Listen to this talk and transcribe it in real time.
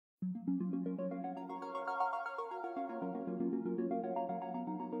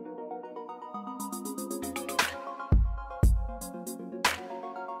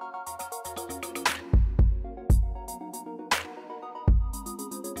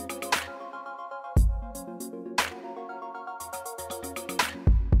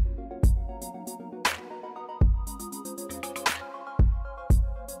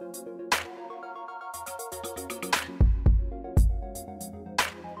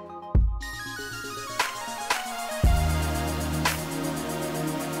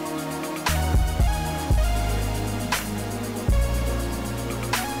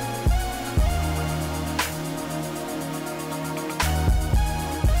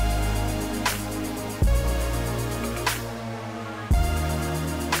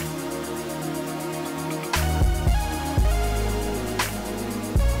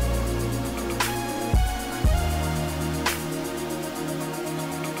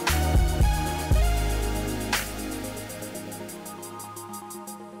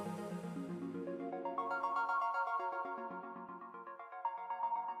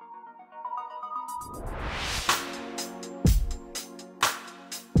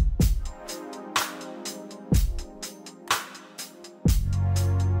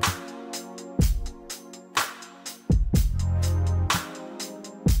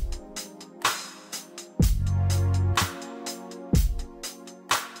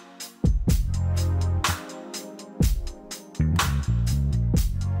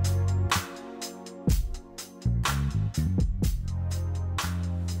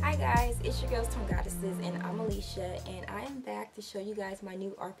It's your girls Tone Goddesses, and I'm Alicia, and I am back to show you guys my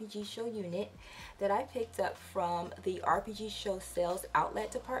new RpgShow unit that I picked up from the RpgShow sales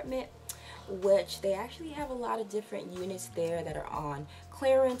outlet department, which they actually have a lot of different units there that are on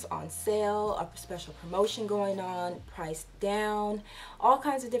clearance, on sale, a special promotion going on, priced down, all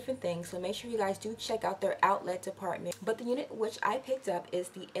kinds of different things. So make sure you guys do check out their outlet department. But the unit which I picked up is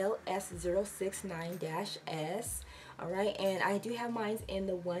the Ls069-s. Alright, and I do have mine in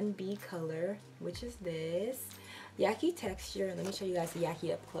the 1B color, which is this Yaki texture. Let me show you guys the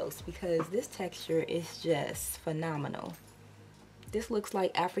Yaki up close because this texture is just phenomenal. This looks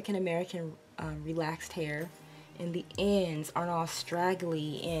like African American relaxed hair, and the ends aren't all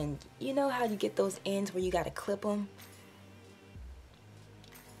straggly, and you know how you get those ends where you gotta clip them?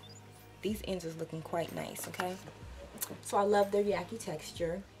 These ends is looking quite nice, okay? So I love their Yaki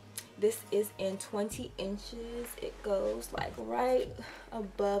texture. This is in 20 inches. It goes like right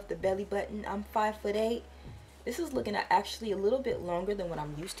above the belly button. I'm 5'8". This is looking at actually a little bit longer than what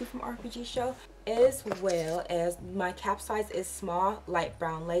I'm used to from RpgShow, as well as my cap size is small, light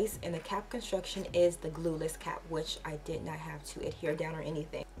brown lace, and the cap construction is the glueless cap, which I did not have to adhere down or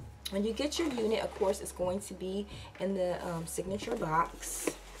anything. When you get your unit, of course, it's going to be in the signature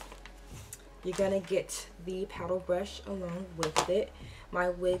box. You're gonna get the paddle brush along with it. My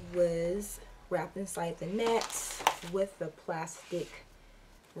wig was wrapped inside the net with the plastic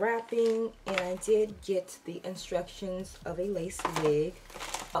wrapping, and I did get the instructions of a lace wig.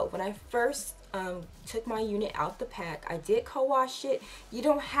 When I first took my unit out the pack, I did co-wash it. You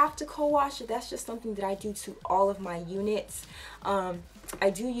don't have to co-wash it. That's just something that I do to all of my units. I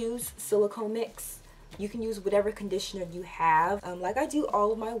do use silicone mix. You can use whatever conditioner you have. Like I do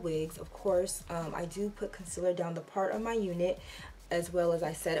all of my wigs, of course. I do put concealer down the part of my unit, as well as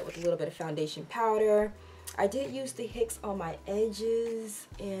I set it with a little bit of foundation powder. I did use the HICK'S on my edges,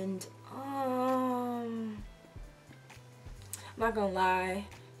 and I'm not gonna lie,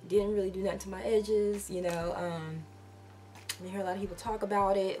 didn't really do nothing to my edges, you know. I hear a lot of people talk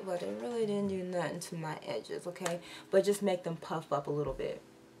about it, but it really didn't do nothing to my edges, okay? But just make them puff up a little bit,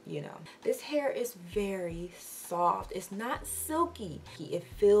 you know. This hair is very soft. It's not silky. It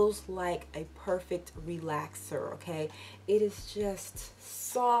feels like a perfect relaxer, okay? It is just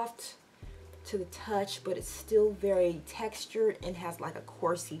soft to the touch, but it's still very textured and has like a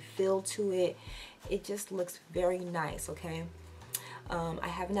coursey feel to it. It just looks very nice, okay? I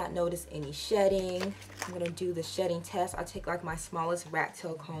have not noticed any shedding. I'm gonna do the shedding test. I'll take like my smallest rat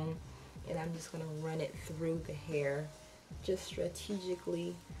tail comb, and I'm just gonna run it through the hair, just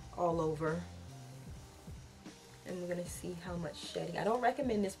strategically all over, and we're gonna see how much shedding. I don't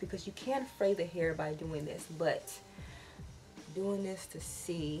recommend this because you can fray the hair by doing this, but doing this to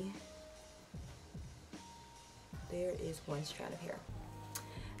see. There is one strand of hair.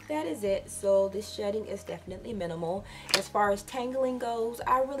 That is it. So this shedding is definitely minimal. As far as tangling goes,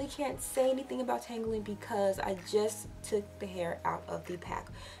 I really can't say anything about tangling because I just took the hair out of the pack,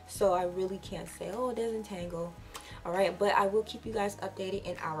 so I really can't say, oh, it doesn't tangle. All right, but I will keep you guys updated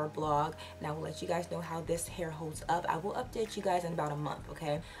in our blog, and I will let you guys know how this hair holds up. I will update you guys in about a month,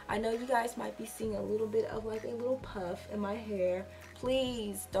 okay? I know you guys might be seeing a little bit of like a little puff in my hair.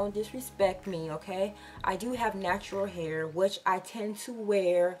 Please don't disrespect me, okay? I do have natural hair, which I tend to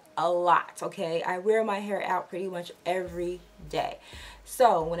wear a lot, okay? I wear my hair out pretty much every day.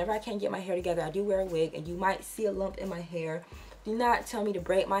 So whenever I can't get my hair together, I do wear a wig, and you might see a lump in my hair. Do not tell me to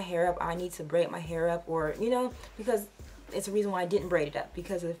braid my hair up. I need to braid my hair up, or, you know, because it's a reason why I didn't braid it up,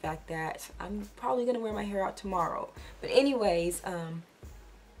 because of the fact that I'm probably going to wear my hair out tomorrow. But anyways,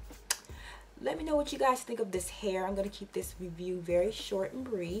 let me know what you guys think of this hair. I'm going to keep this review very short and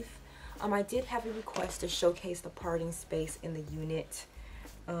brief. I did have a request to showcase the parting space in the unit.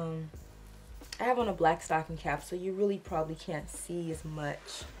 I have on a black stocking cap, so you really probably can't see as much.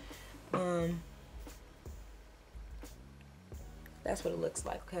 That's what it looks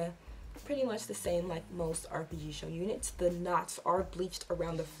like, okay? Pretty much the same like most RpgShow units. The knots are bleached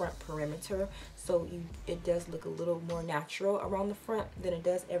around the front perimeter, so it does look a little more natural around the front than it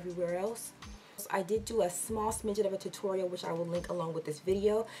does everywhere else. I did do a small smidget of a tutorial, which I will link along with this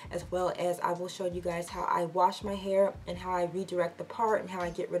video, as well as I will show you guys how I wash my hair and how I redirect the part and how I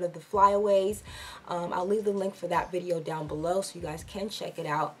get rid of the flyaways. I'll leave the link for that video down below so you guys can check it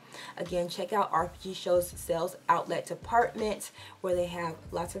out. Again, check out RpgShow's sales outlet department, where they have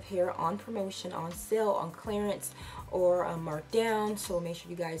lots of hair on promotion, on sale, on clearance, or marked down. So make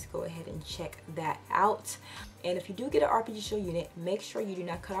sure you guys go ahead and check that out. And if you do get an RpgShow unit, make sure you do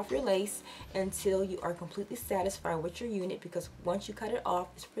not cut off your lace until you are completely satisfied with your unit, because once you cut it off,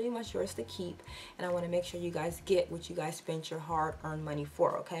 it's pretty much yours to keep. And I want to make sure you guys get what you guys spent your hard-earned money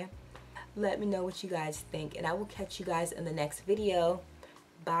for, okay? Let me know what you guys think, and I will catch you guys in the next video.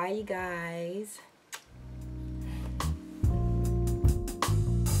 Bye, you guys.